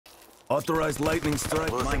Authorized lightning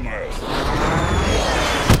strike. Losing A.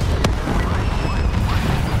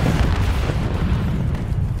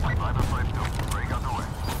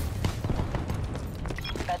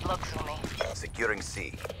 Bad luck, Sumi. Securing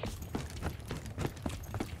C.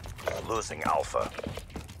 Losing Alpha.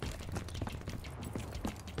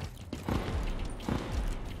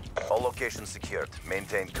 All locations secured.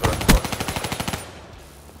 Maintain current course.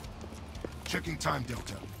 Checking time,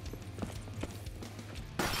 Delta.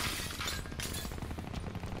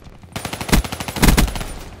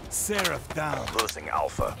 Seraph down. Losing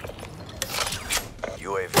Alpha.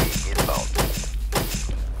 UAV inbound.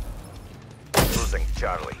 Losing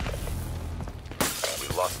Charlie. We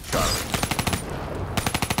lost Charlie.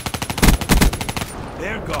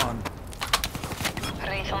 They're gone.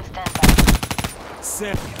 Race on standby.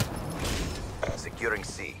 Seraph. Securing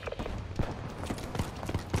C.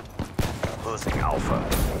 Losing Alpha.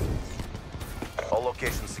 All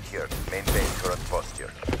locations secured. Maintain current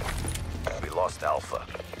posture. We lost Alpha.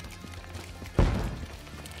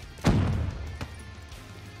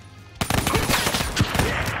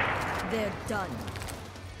 They're done.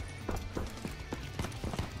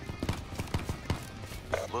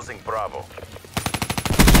 Losing Bravo.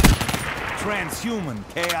 Transhuman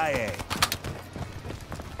KIA.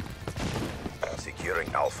 Securing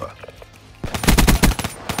Alpha.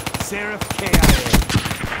 Seraph KIA.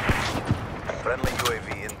 Friendly UAV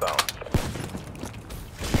inbound.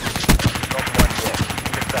 Not one yet.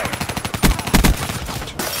 Keep it tight.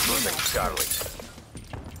 Losing Charlie.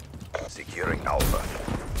 Securing Alpha.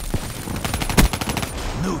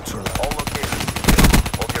 Neutral. All locations secured.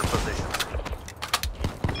 Hold your positions.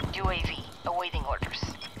 UAV, awaiting orders.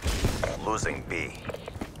 Losing B.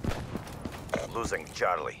 Losing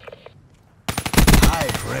Charlie.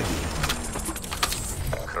 Hive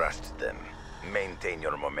ready. Crushed them. Maintain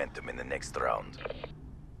your momentum in the next round.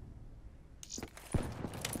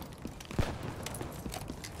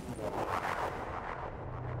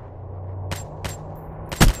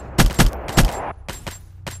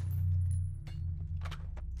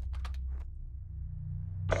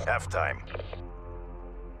 Halftime.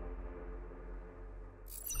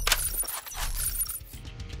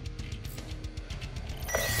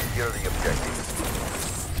 Secure the objectives.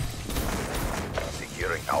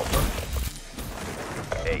 Securing Alpha.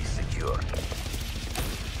 A secure.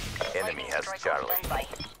 Enemy has Charlie.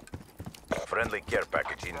 Friendly care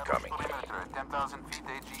package incoming. 10,000 feet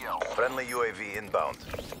AGL. Friendly UAV inbound.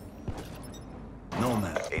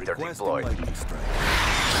 Nomad. Eight are Requesting deployed. lightning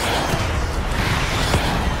strike.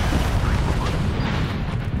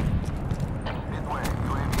 Midway,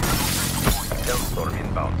 UAV. Hellstorm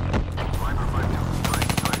inbound. Fiber 5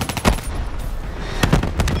 strike.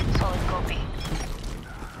 Solid copy.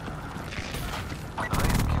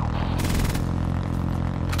 Raise kill.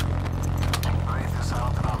 Raise is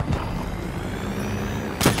autonomy.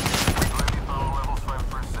 UAV power level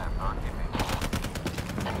 5%. RTB.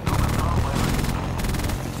 No control level.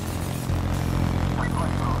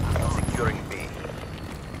 Securing B.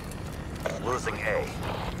 Losing A.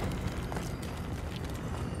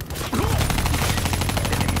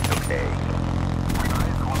 Enemy took A.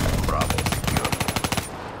 Bravo secure.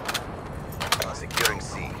 Securing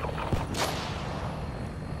C.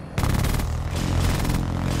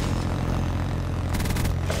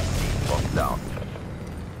 C locked down.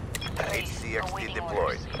 HCXD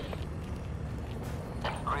deployed.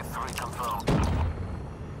 Grade 3 confirmed.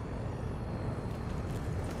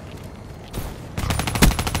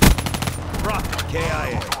 Rock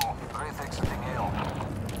KIA. Wraith exiting L.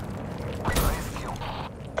 Wraith kill.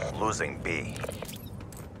 Losing B.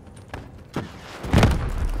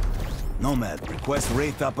 Nomad. Request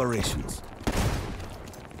Wraith operations.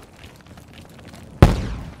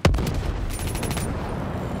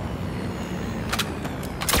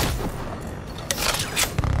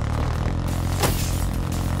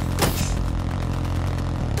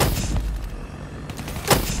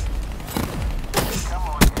 Come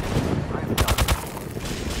on. Wraith gun.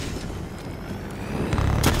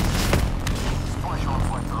 Splash on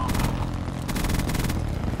flight drone.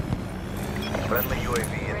 Friendly UAV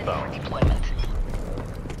Ready for inbound. deployment.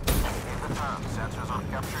 In the turn. Sensors on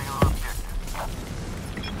capture your objective.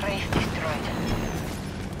 Race destroyed.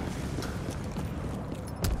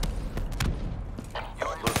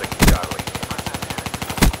 Losing Charlie.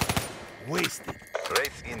 Wasted.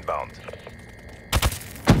 Wraith inbound.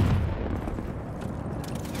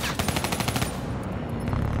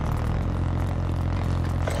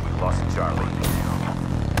 We lost Charlie.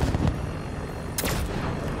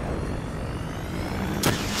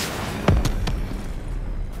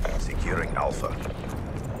 Securing Alpha.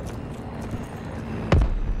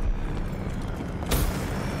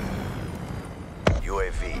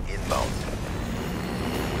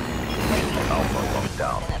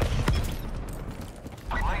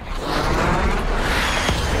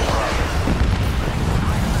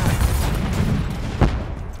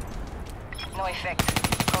 effect.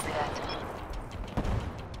 Copy that.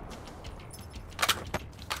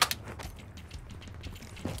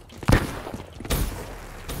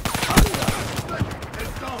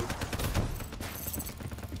 Let's go!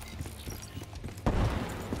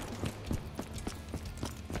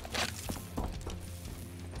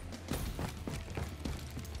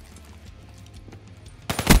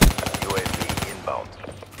 UAV inbound.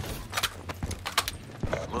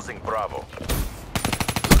 Losing Bravo.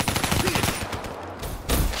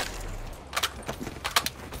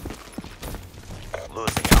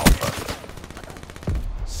 Losing Alpha.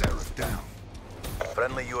 Seraph down.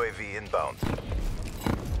 Friendly UAV inbound.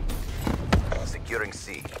 Securing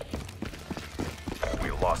C.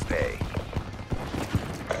 We lost A.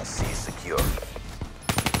 C secure.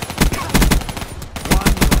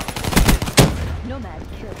 Nomad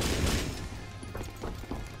kill.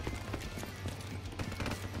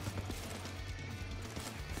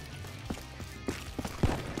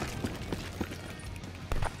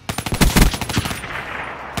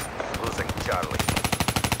 Losing Charlie.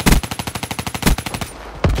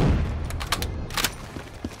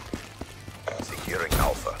 Securing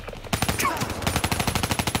Alpha.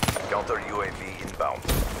 Counter UAV inbound.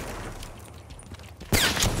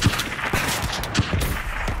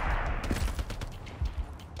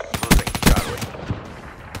 Losing Charlie.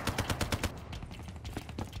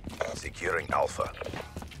 Securing Alpha.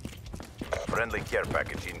 Friendly care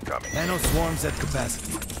package incoming. Nano swarms at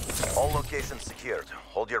capacity. All locations secured.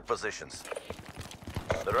 Hold your positions.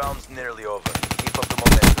 The round's nearly over. Keep up the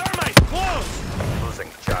momentum. Thermite, close!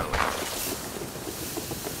 Losing Charlie.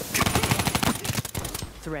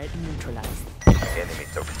 Threat neutralized. Enemy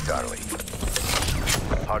took Charlie.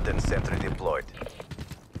 Hardened sentry deployed.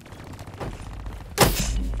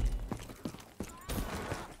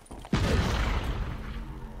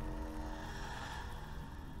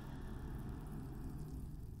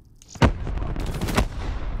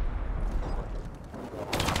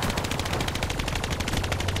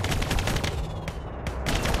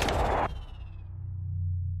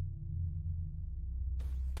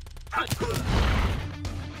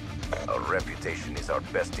 Our reputation is our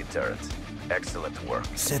best deterrent. Excellent work.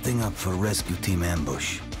 Setting up for rescue team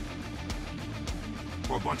ambush.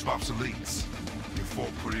 We're a bunch of obsoletes. You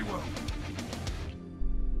fought pretty well.